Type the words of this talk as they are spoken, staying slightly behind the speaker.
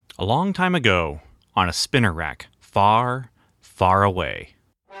A long time ago, on a spinner rack, far, far away.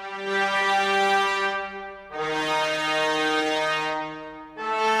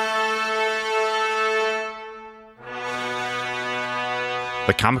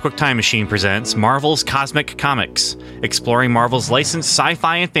 The Comic Book Time Machine presents Marvel's Cosmic Comics, exploring Marvel's licensed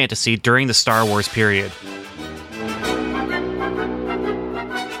sci-fi and fantasy during the Star Wars period.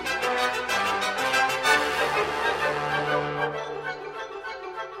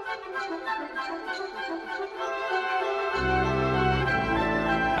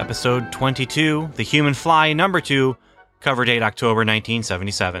 Episode 22, The Human Fly, number 2, cover date October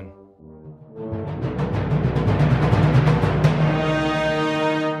 1977.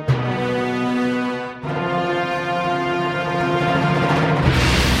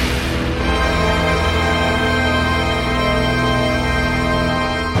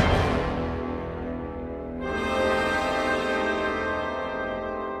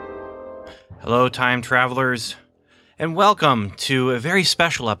 Hello, time travelers, and welcome to a very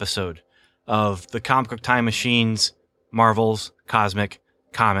special episode of the Comic Book Time Machine's Marvel's Cosmic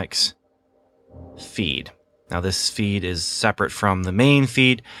Comics feed. Now, this feed is separate from the main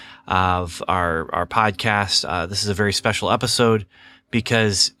feed of our podcast. This is a very special episode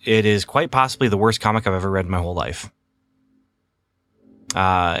because it is quite possibly the worst comic I've ever read in my whole life.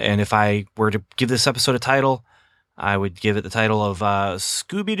 And if I were to give this episode a title, I would give it the title of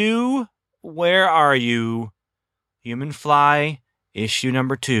Scooby-Doo, Where Are You? Human Fly, issue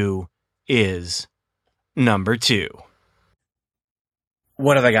number 2 is number 2.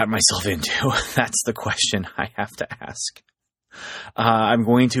 What have I gotten myself into? That's the question I have to ask. I'm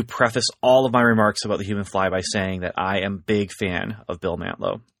going to preface all of my remarks about the Human Fly by saying that I am a big fan of Bill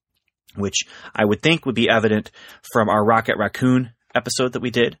Mantlo, which I would think would be evident from our Rocket Raccoon episode that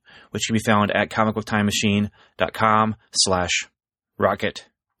we did, which can be found at comicbooktimemachine.com/Rocket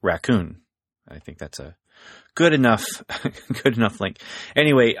Raccoon. I think that's a good enough link.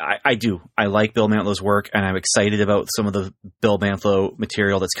 Anyway, I like Bill Mantlo's work, and I'm excited about some of the Bill Mantlo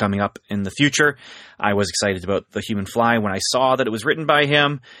material that's coming up in the future. I was excited about The Human Fly when I saw that it was written by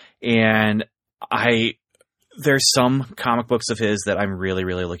him, and there's some comic books of his that I'm really,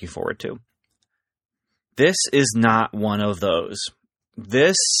 really looking forward to. This is not one of those.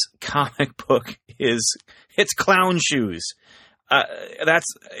 This comic book it's clown shoes.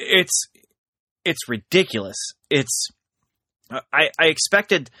 It's ridiculous. I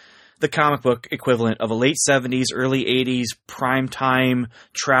expected the comic book equivalent of a late 70s, early 80s primetime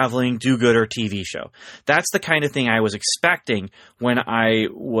traveling do-gooder TV show. That's the kind of thing I was expecting when I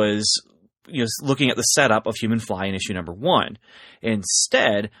was looking at the setup of Human Fly in issue number 1.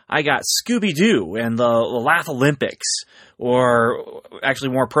 Instead, I got Scooby-Doo and the Laugh Olympics, or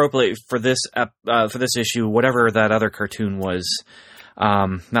actually more appropriately for this issue, whatever that other cartoon was.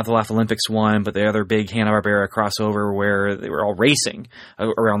 Not the Laugh Olympics one, but the other big Hanna-Barbera crossover where they were all racing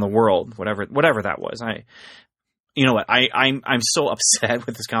around the world, whatever that was. You know what? I'm so upset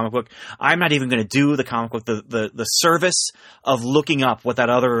with this comic book. I'm not even going to do the comic book, the service of looking up what that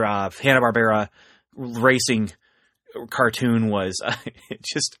other Hanna-Barbera racing cartoon was. It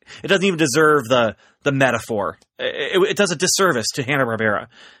doesn't even deserve the metaphor. It does a disservice to Hanna-Barbera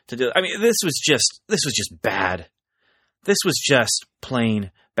to do. I mean, this was just bad. This was just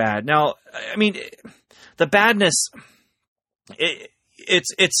plain bad. Now, I mean, the badness,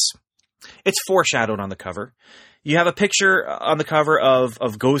 it's foreshadowed on the cover. You have a picture on the cover of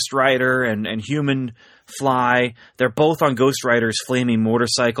Ghost Rider and Human Fly. They're both on Ghost Rider's flaming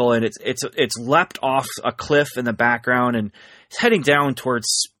motorcycle, and it's leapt off a cliff in the background, and it's heading down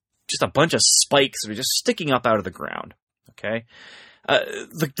towards just a bunch of spikes that are just sticking up out of the ground. Okay,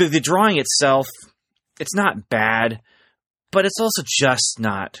 the drawing itself, it's not bad, but it's also just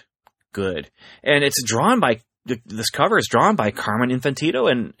not good. And it's drawn by, this cover is drawn by Carmen Infantino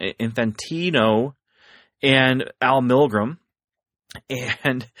and Al Milgrom.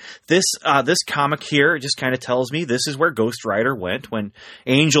 And this comic here just kind of tells me this is where Ghost Rider went when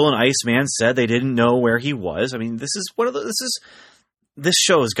Angel and Iceman said they didn't know where he was. I mean, this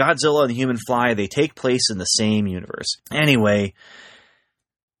shows Godzilla and the Human Fly. They take place in the same universe. Anyway,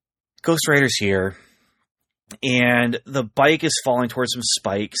 Ghost Rider's here, and the bike is falling towards some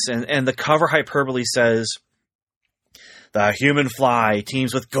spikes, and the cover hyperbole says, "The Human Fly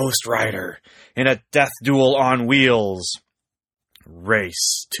teams with Ghost Rider in a death duel on wheels.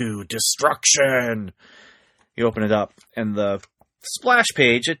 Race to destruction." You open it up, and the splash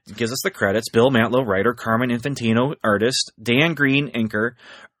page, it gives us the credits. Bill Mantlo, writer; Carmen Infantino, artist; Dan Green, inker;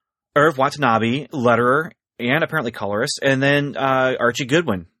 Irv Watanabe, letterer and apparently colorist; and then Archie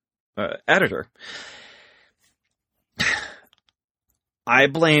Goodwin, editor. I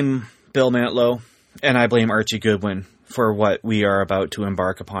blame Bill Mantlo and I blame Archie Goodwin for what we are about to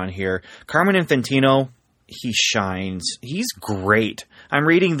embark upon here. Carmine Infantino, he shines. He's great. I'm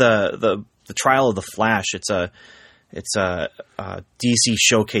reading the Trial of the Flash. It's a DC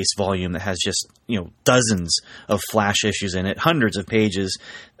Showcase volume that has just, dozens of Flash issues in it, hundreds of pages,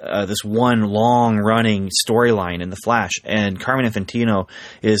 this one long-running storyline in the Flash. And Carmine Infantino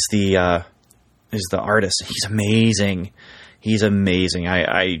is the artist. He's amazing. He's amazing.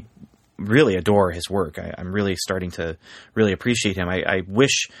 I really adore his work. I'm really starting to really appreciate him. I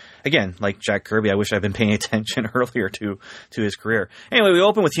wish, again, like Jack Kirby, I wish I'd been paying attention earlier to his career. Anyway, we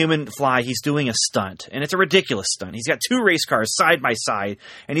open with Human Fly. He's doing a stunt, and it's a ridiculous stunt. He's got two race cars side by side,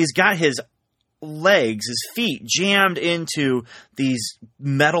 and he's got his legs, his feet jammed into these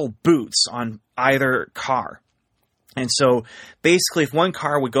metal boots on either car. And so basically if one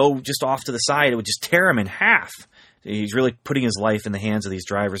car would go just off to the side, it would just tear him in half. He's really putting his life in the hands of these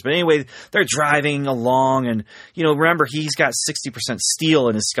drivers. But anyway, they're driving along, and remember, he's got 60% steel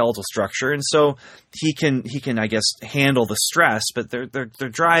in his skeletal structure, and so he can I guess handle the stress. But they're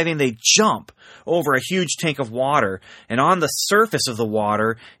driving. They jump over a huge tank of water, and on the surface of the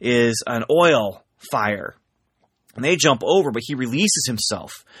water is an oil fire. And they jump over, but he releases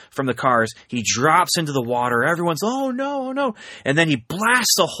himself from the cars. He drops into the water. Everyone's, oh no, oh no. And then he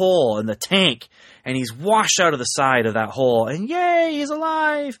blasts a hole in the tank, and he's washed out of the side of that hole. And yay, he's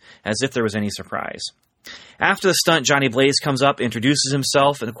alive! As if there was any surprise. After the stunt, Johnny Blaze comes up, introduces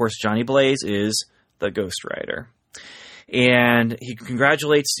himself, and of course Johnny Blaze is the Ghost Rider. And he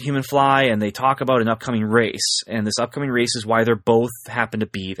congratulates Human Fly, and they talk about an upcoming race. And this upcoming race is why they're both happen to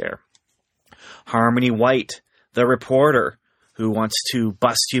be there. Harmony White, the reporter who wants to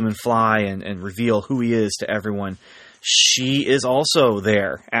bust Human Fly and reveal who he is to everyone, she is also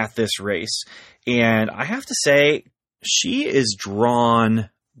there at this race. And I have to say, she is drawn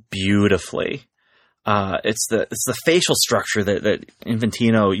beautifully. It's the facial structure that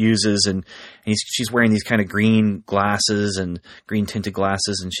Infantino uses, and she's wearing these kind of green glasses and green tinted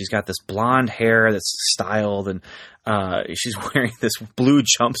glasses, and she's got this blonde hair that's styled, and she's wearing this blue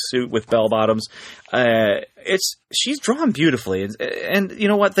jumpsuit with bell bottoms. She's drawn beautifully, and you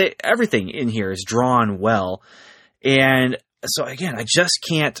know what? Everything in here is drawn well, and so again, I just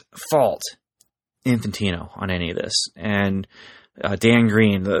can't fault Infantino on any of this, and Dan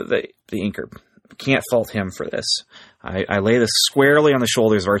Green, the inker. Can't fault him for this. I lay this squarely on the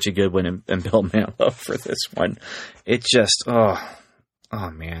shoulders of Archie Goodwin and Bill Mantlo for this one. It just, oh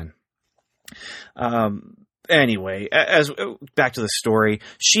man. Anyway, back to the story.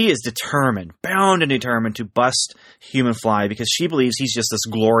 She is bound and determined to bust Human Fly because she believes he's just this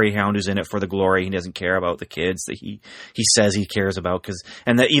glory hound who's in it for the glory. He doesn't care about the kids that he says he cares about,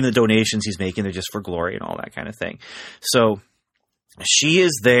 and that even the donations he's making, they're just for glory and all that kind of thing. So she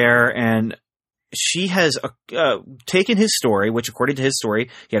is there, and she has taken his story, which according to his story,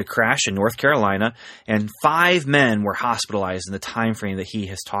 he had a crash in North Carolina, and 5 men were hospitalized in the time frame that he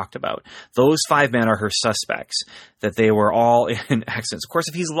has talked about. Those 5 men are her suspects, that they were all in accidents. Of course,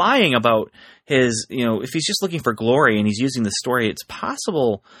 if he's lying about his, if he's just looking for glory and he's using the story, it's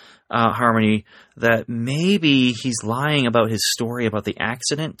possible, Harmony, that maybe he's lying about his story about the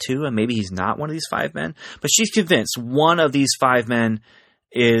accident too, and maybe he's not one of these 5 men. But she's convinced one of these 5 men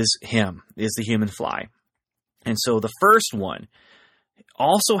is the Human Fly. And so the first one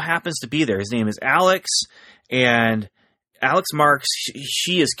also happens to be there. His name is Alex, and Alex Marks,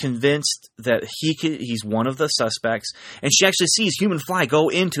 she is convinced that he's one of the suspects, and she actually sees Human Fly go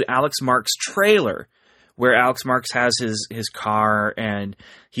into Alex Marks' trailer, where Alex Marks has his car, and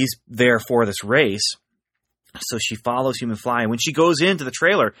he's there for this race. So she follows Human Fly, and when she goes into the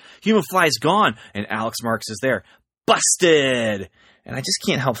trailer, Human Fly's gone, and Alex Marks is there. Busted! And I just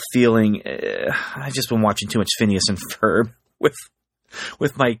can't help feeling, I've just been watching too much Phineas and Ferb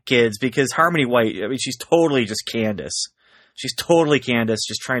with my kids, because Harmony White, I mean, she's totally just Candace. She's totally Candace,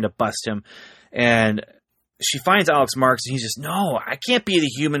 just trying to bust him. And she finds Alex Marks, and he's just, no, I can't be the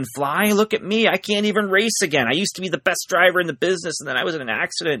Human Fly. Look at me. I can't even race again. I used to be the best driver in the business, and then I was in an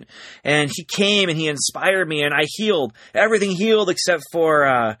accident. And he came, and he inspired me, and I healed. Everything healed except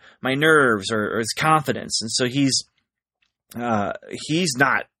for my nerves or his confidence. And so he's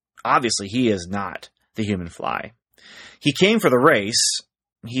not, obviously he is not the Human Fly. He came for the race.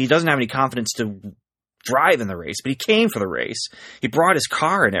 He doesn't have any confidence to drive in the race, but he came for the race. He brought his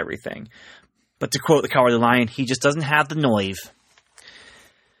car and everything. But to quote the Cowardly Lion, he just doesn't have the noive.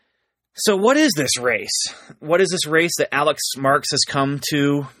 So what is this race? What is this race that Alex Marks has come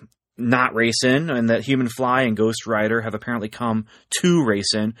to not race in, and that Human Fly and Ghost Rider have apparently come to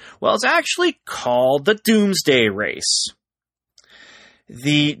race in? Well, it's actually called the Doomsday Race.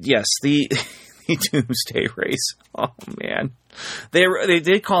 The Doomsday Race. Oh man, they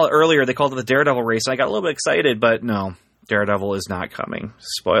did call it earlier. They called it the Daredevil Race. I got a little bit excited, but no, Daredevil is not coming.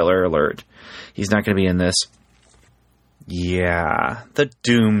 Spoiler alert: he's not going to be in this. Yeah, the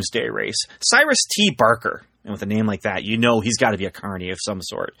Doomsday Race. Cyrus T. Barker. And with a name like that, you know he's got to be a carny of some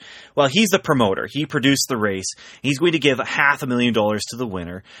sort. Well, he's the promoter. He produced the race. He's going to give $500,000 to the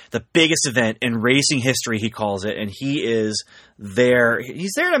winner. The biggest event in racing history, he calls it. And he is there.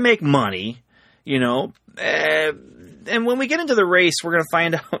 He's there to make money, you know. And when we get into the race, we're going to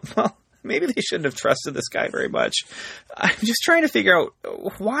find out, well, maybe they shouldn't have trusted this guy very much. I'm just trying to figure out,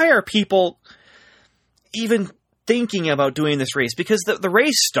 why are people even thinking about doing this race? Because the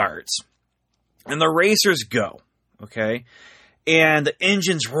race starts. And the racers go, okay? And the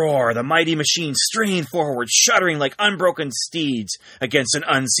engines roar, the mighty machines strain forward, shuddering like unbroken steeds against an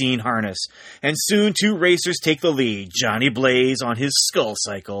unseen harness. And soon 2 racers take the lead, Johnny Blaze on his skull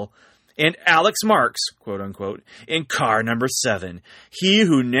cycle, and Alex Marks, quote-unquote, in car number 7. He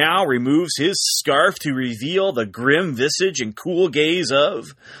who now removes his scarf to reveal the grim visage and cool gaze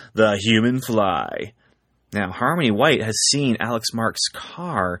of the Human Fly. Now, Harmony White has seen Alex Marks'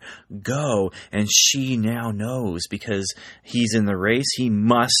 car go, and she now knows, because he's in the race, he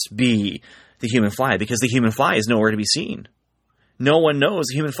must be the Human Fly, because the Human Fly is nowhere to be seen. No one knows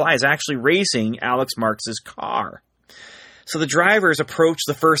the Human Fly is actually racing Alex Marks' car. So the drivers approach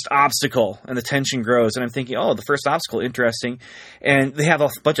the first obstacle, and the tension grows, and I'm thinking, oh, the first obstacle, interesting. And they have a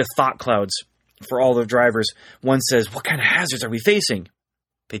bunch of thought clouds for all the drivers. One says, what kind of hazards are we facing?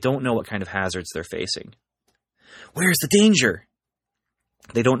 They don't know what kind of hazards they're facing. Where's the danger?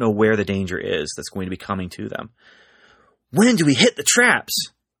 They don't know where the danger is that's going to be coming to them. When do we hit the traps?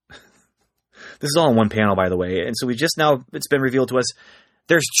 This is all in one panel, by the way. And so it's been revealed to us,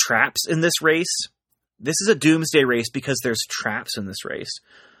 there's traps in this race. This is a doomsday race because there's traps in this race.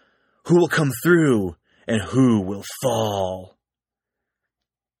 Who will come through and who will fall?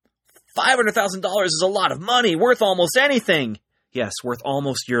 $500,000 is a lot of money, worth almost anything. Yes, worth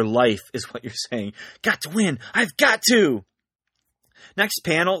almost your life is what you're saying. Got to win. I've got to. Next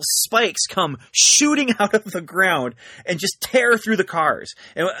panel, spikes come shooting out of the ground and just tear through the cars.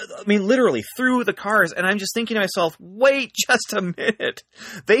 And, I mean, literally through the cars. And I'm just thinking to myself, wait just a minute.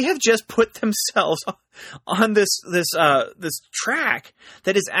 They have just put themselves on this track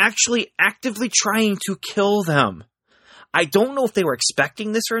that is actually actively trying to kill them. I don't know if they were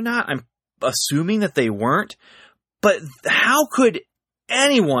expecting this or not. I'm assuming that they weren't. But how could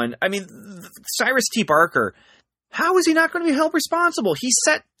anyone, I mean, Cyrus T. Barker, how is he not going to be held responsible? He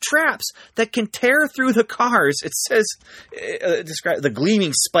set traps that can tear through the cars. It says, describe the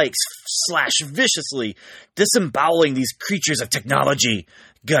gleaming spikes slash viciously, disemboweling these creatures of technology,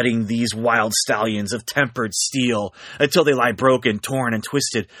 gutting these wild stallions of tempered steel until they lie broken, torn, and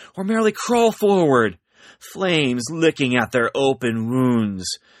twisted, or merely crawl forward, flames licking at their open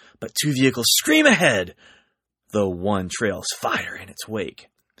wounds. But 2 vehicles scream ahead, though one trails fire in its wake.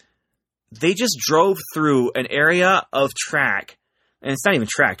 They just drove through an area of track, and it's not even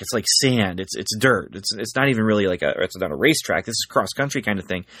track, it's like sand, it's dirt, it's not even really it's not a racetrack, this is cross-country kind of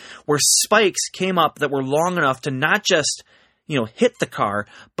thing, where spikes came up that were long enough to not just, hit the car,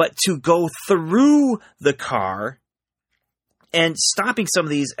 but to go through the car, and stopping some of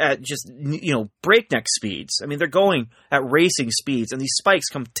these at just, breakneck speeds. I mean, they're going at racing speeds, and these spikes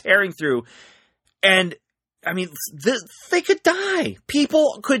come tearing through, and I mean, they could die.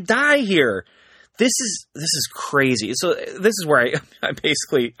 People could die here. This is crazy. So this is where I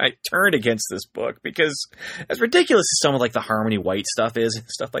basically turned against this book, because as ridiculous as some of the Harmony White stuff is and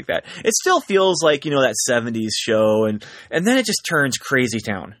stuff like that, it still feels like, that 70s show, and then it just turns Crazy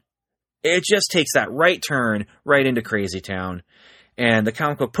Town. It just takes that right turn right into Crazy Town. And the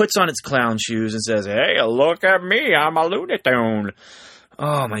comic book puts on its clown shoes and says, hey, look at me, I'm a Looney Tune.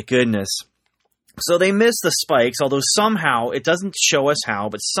 Oh my goodness. So they miss the spikes, although somehow, it doesn't show us how,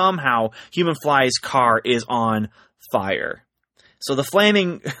 but somehow Human Fly's car is on fire. So the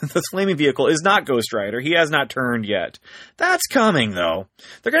flaming vehicle is not Ghost Rider. He has not turned yet. That's coming, though.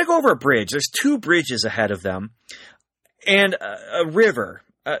 They're going to go over a bridge. There's 2 bridges ahead of them. And a river.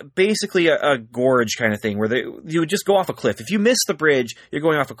 Basically a gorge kind of thing, where you would just go off a cliff. If you miss the bridge, you're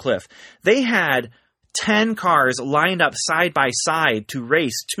going off a cliff. They had 10 cars lined up side by side to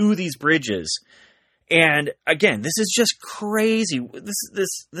race to these bridges. And again, this is just crazy. This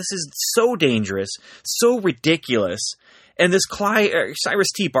is so dangerous, so ridiculous. And this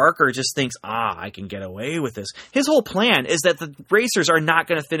Cyrus T. Barker just thinks, I can get away with this. His whole plan is that the racers are not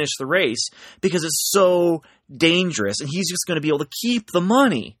going to finish the race because it's so dangerous, and he's just going to be able to keep the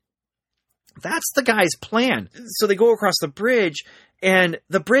money. That's the guy's plan. So they go across the bridge, and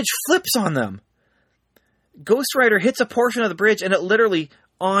the bridge flips on them. Ghost Rider hits a portion of the bridge, and it literally,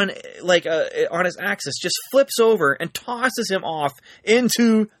 on his axis, just flips over and tosses him off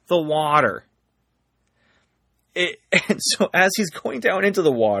into the water. And so as he's going down into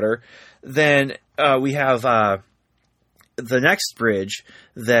the water, then we have the next bridge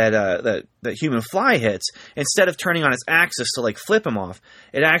that Human Fly hits. Instead of turning on its axis to like flip him off,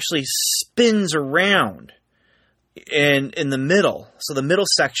 it actually spins around in the middle. So the middle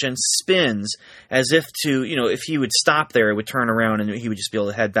section spins as if to, if he would stop there, it would turn around and he would just be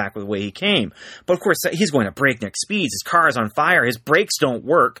able to head back the way he came. But of course, he's going at breakneck speeds. His car is on fire. His brakes don't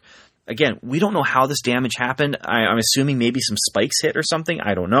work. Again, we don't know how this damage happened. I'm assuming maybe some spikes hit or something.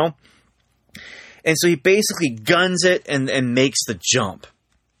 I don't know. And so he basically guns it and makes the jump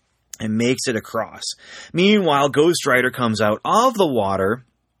and makes it across. Meanwhile, Ghost Rider comes out of the water,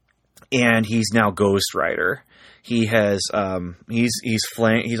 and he's now Ghost Rider. He has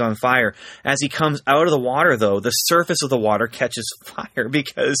he's on fire. As he comes out of the water, though, the surface of the water catches fire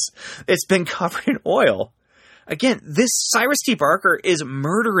because it's been covered in oil. Again, this Cyrus T. Barker is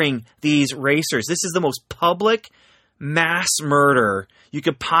murdering these racers. This is the most public mass murder you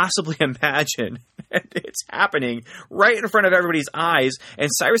could possibly imagine. And it's happening right in front of everybody's eyes. And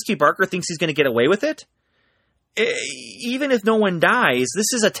Cyrus T. Barker thinks he's going to get away with it. Even if no one dies,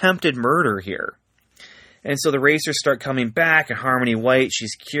 this is attempted murder here. And so the racers start coming back, and Harmony White,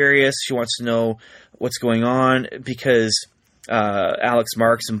 she's curious. She wants to know what's going on because Alex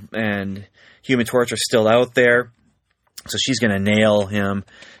Marks and Human Torch are still out there. So she's going to nail him.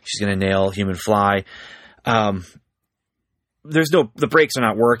 She's going to nail Human Fly. The brakes are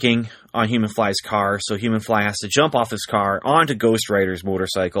not working on Human Fly's car, so Human Fly has to jump off his car onto Ghost Rider's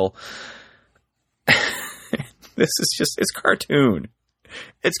motorcycle. It's cartoon.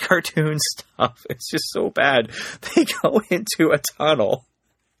 It's cartoon stuff. It's just so bad. They go into a tunnel,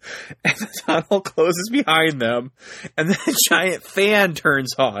 and the tunnel closes behind them, and then a giant fan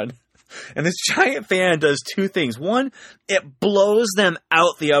turns on. And this giant fan does two things. One, it blows them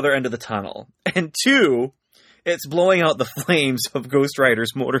out the other end of the tunnel. And two, it's blowing out the flames of Ghost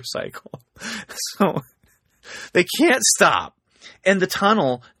Rider's motorcycle. So they can't stop. And the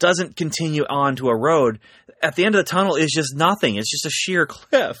tunnel doesn't continue on to a road. At the end of the tunnel is just nothing. It's just a sheer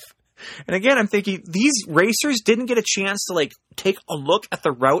cliff. And again, I'm thinking, these racers didn't get a chance to take a look at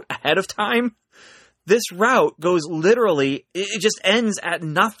the route ahead of time. This route goes literally, it just ends at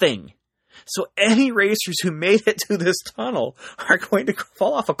nothing. So any racers who made it to this tunnel are going to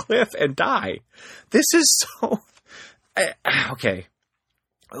fall off a cliff and die. This is so... Okay.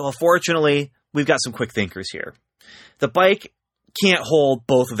 Well, fortunately, we've got some quick thinkers here. The bike can't hold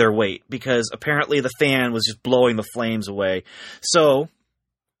both of their weight because apparently the fan was just blowing the flames away. So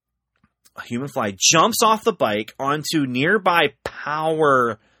Human Fly jumps off the bike onto nearby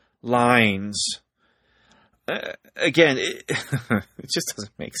power lines. Again, it just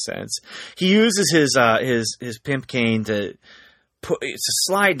doesn't make sense. He uses his pimp cane to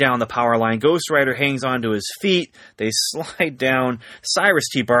slide down the power line. Ghost Rider hangs onto his feet. They slide down. Cyrus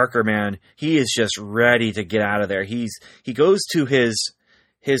T. Barker, man, he is just ready to get out of there. He goes to his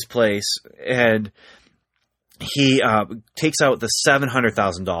place, and he takes out the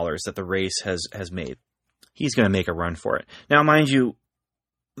 $700,000 that the race has made. He's going to make a run for it. Now, mind you,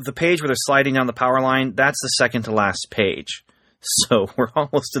 the page where they're sliding down the power line, that's the second to last page. So we're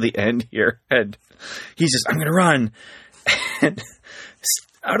almost to the end here. And he's just, I'm going to run. And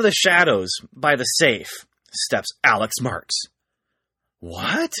out of the shadows by the safe steps Alex Marks.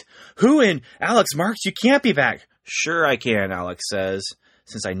 What? Who in Alex Marks? You can't be back. Sure I can, Alex says.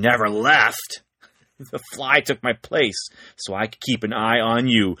 Since I never left. The Fly took my place, so I could keep an eye on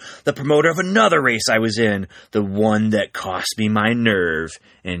you, the promoter of another race I was in, the one that cost me my nerve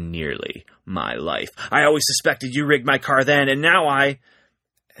and nearly my life. I always suspected you rigged my car then, and now I...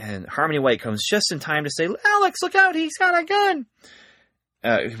 And Harmony White comes just in time to say, Alex, look out, he's got a gun!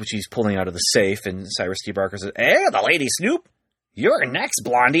 Which he's pulling out of the safe, and Cyrus T. Barker says, the Lady Snoop? You're next,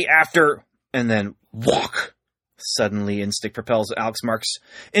 Blondie, after... And then, walk! Suddenly, instinct propels Alex Marks'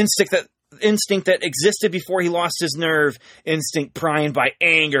 instinct that existed before he lost his nerve, instinct primed by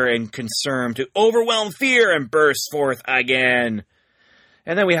anger and concern to overwhelm fear and burst forth again.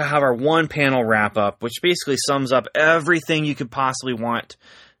 And then we have our one-panel wrap-up, which basically sums up everything you could possibly want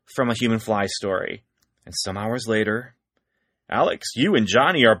from a Human Fly story. And some hours later, Alex, you and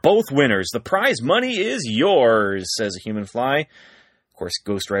Johnny are both winners. The prize money is yours, says a Human Fly. Of course,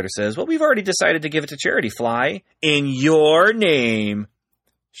 Ghost Rider says, well, we've already decided to give it to Charity Fly in your name.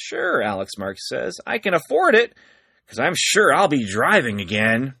 Sure, Alex Marks says. I can afford it, because I'm sure I'll be driving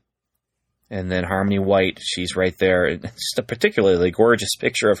again. And then Harmony White, she's right there. It's just a particularly gorgeous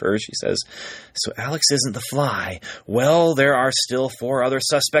picture of her. She says, "So Alex isn't the Fly. Well, there are still 4 other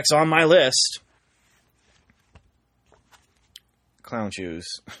suspects on my list." Clown shoes.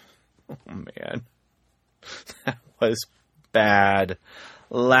 Oh, man. That was bad.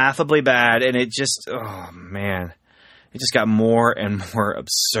 Laughably bad. And it just, oh, man. It just got more and more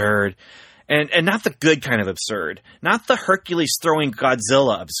absurd. And not the good kind of absurd. Not the Hercules throwing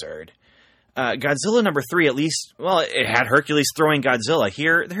Godzilla absurd. Godzilla number 3, at least, well, it had Hercules throwing Godzilla.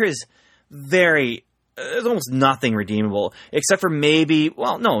 Here, there's almost nothing redeemable, except for maybe,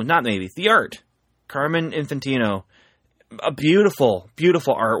 well, no, not maybe, the art. Carmen Infantino, a beautiful,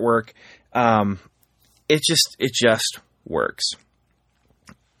 beautiful artwork. It just works.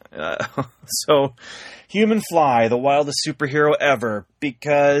 So, Human Fly, the wildest superhero ever,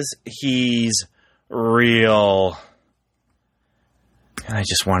 because he's real. And I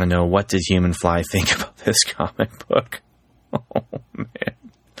just want to know, what did Human Fly think about this comic book? Oh, man.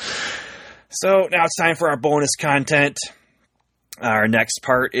 So now it's time for our bonus content. Our next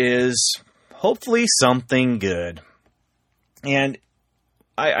part is hopefully something good. And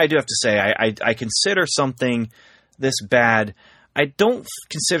I do have to say, I consider something this bad. I don't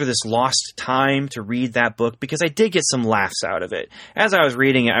consider this lost time to read that book, because I did get some laughs out of it. As I was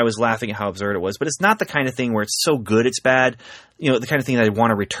reading it, I was laughing at how absurd it was, but it's not the kind of thing where it's so good it's bad. You know, the kind of thing that I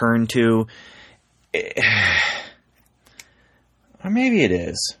want to return to. Or maybe it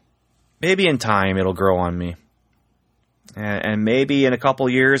is. Maybe in time it'll grow on me. And maybe in a couple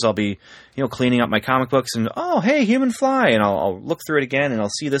years I'll be, cleaning up my comic books and, oh, hey, Human Fly, and I'll look through it again and I'll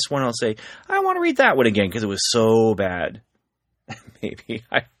see this one and I'll say, I want to read that one again because it was so bad. Maybe.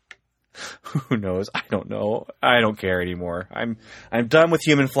 Who knows? I don't know. I don't care anymore. I'm done with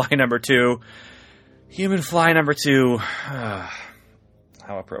Human Fly number 2. Human Fly number 2. How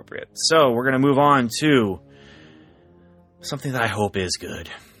appropriate. So we're going to move on to something that I hope is good.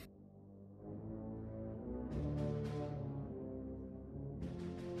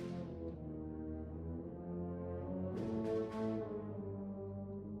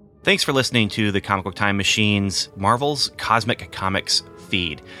 Thanks for listening to the Comic Book Time Machine's Marvel's Cosmic Comics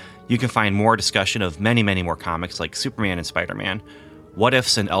feed. You can find more discussion of many, many more comics like Superman and Spider-Man, What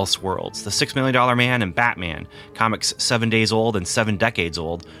Ifs and Elseworlds, The $6 Million Man and Batman, comics 7 days old and 7 decades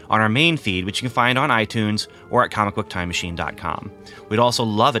old, on our main feed, which you can find on iTunes or at comicbooktimemachine.com. We'd also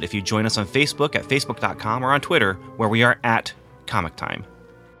love it if you join us on Facebook at facebook.com or on Twitter, where we are at Comic Time.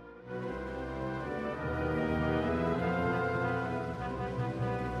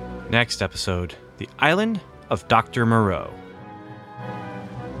 Next episode, The Island of Dr. Moreau.